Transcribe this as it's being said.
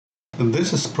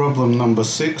This is problem number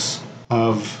 6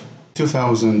 of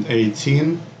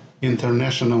 2018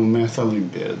 International Math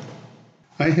Olympiad.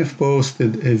 I have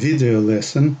posted a video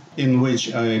lesson in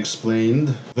which I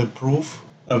explained the proof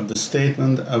of the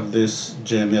statement of this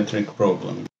geometric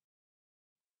problem.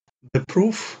 The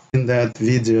proof in that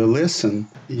video lesson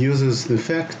uses the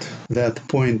fact that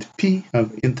point P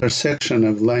of intersection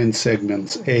of line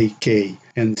segments AK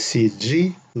and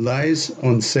CG lies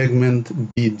on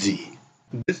segment BD.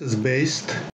 This is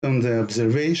based on the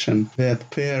observation that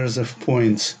pairs of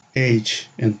points H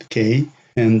and K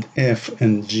and F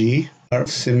and G are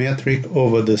symmetric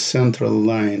over the central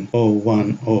line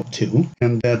O1, O2,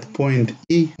 and that point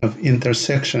E of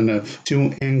intersection of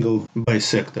two angled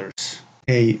bisectors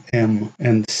AM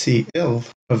and CL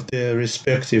of their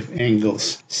respective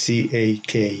angles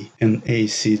CAK and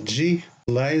ACG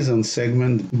lies on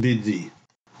segment BD.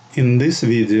 In this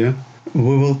video,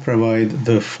 we will provide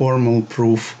the formal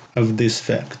proof of this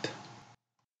fact.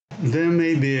 There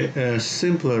may be a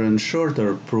simpler and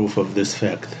shorter proof of this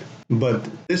fact, but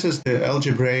this is the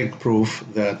algebraic proof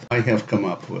that I have come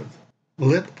up with.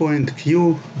 Let point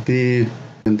Q be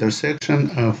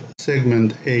intersection of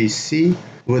segment AC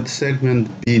with segment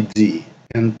BD,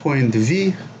 and point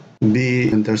V be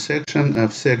intersection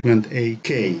of segment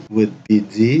AK with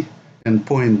BD, and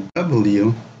point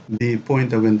W be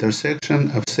point of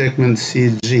intersection of segment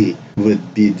CG with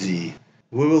BD.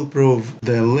 We will prove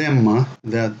the lemma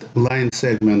that line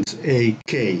segments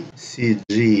AK,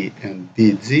 CG, and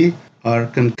BD are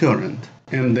concurrent,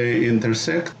 and they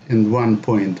intersect in one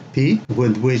point P,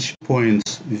 with which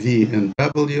points V and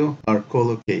W are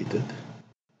collocated.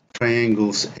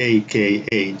 Triangles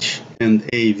AKH and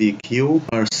AVQ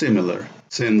are similar,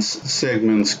 since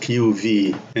segments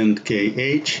QV and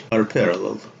KH are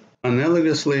parallel.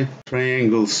 Analogously,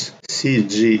 triangles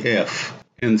CGF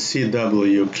and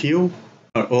CWQ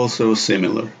are also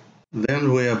similar.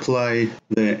 Then we apply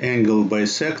the angle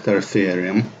bisector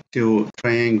theorem to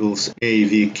triangles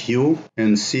AVQ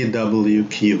and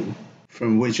CWQ,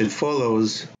 from which it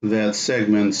follows that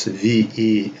segments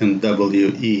VE and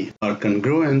WE are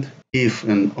congruent if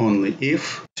and only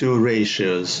if two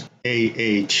ratios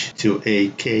AH to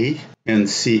AK and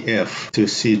CF to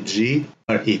CG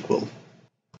are equal.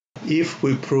 If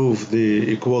we prove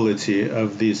the equality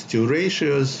of these two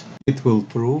ratios, it will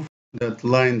prove that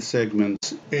line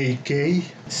segments AK,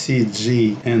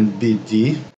 CG, and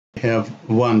BD have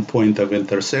one point of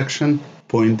intersection,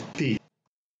 point P.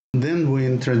 Then we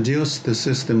introduce the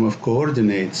system of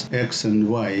coordinates x and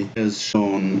y as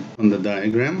shown on the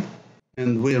diagram,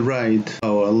 and we write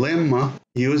our lemma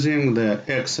using the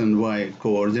x and y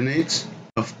coordinates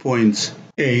of points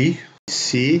A,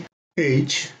 C,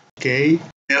 H, K,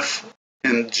 F,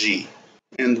 and G.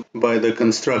 And by the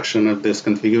construction of this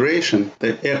configuration,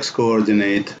 the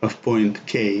x-coordinate of point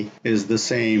K is the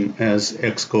same as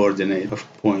x-coordinate of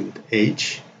point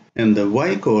H, and the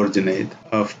y-coordinate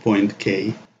of point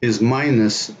K is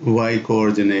minus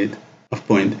y-coordinate of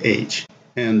point H.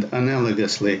 And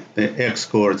analogously, the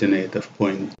x-coordinate of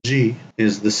point G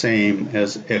is the same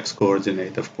as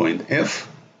x-coordinate of point F,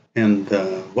 and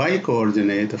the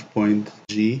y-coordinate of point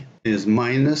G is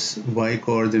minus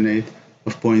y-coordinate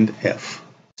of point F.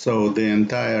 So the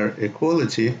entire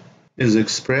equality is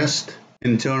expressed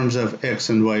in terms of x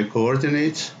and y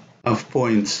coordinates of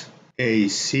points A,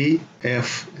 C,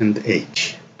 F, and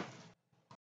H.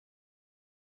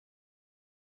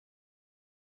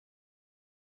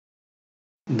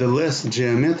 The less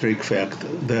geometric fact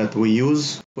that we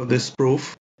use for this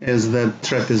proof is that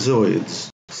trapezoids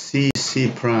C,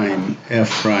 C prime,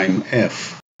 F prime,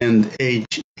 F, and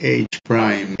H, H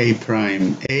prime, A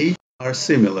prime, A are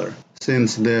similar,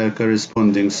 since their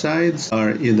corresponding sides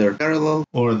are either parallel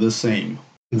or the same.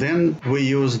 Then we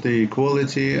use the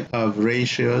equality of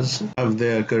ratios of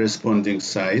their corresponding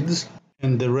sides,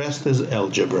 and the rest is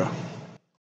algebra.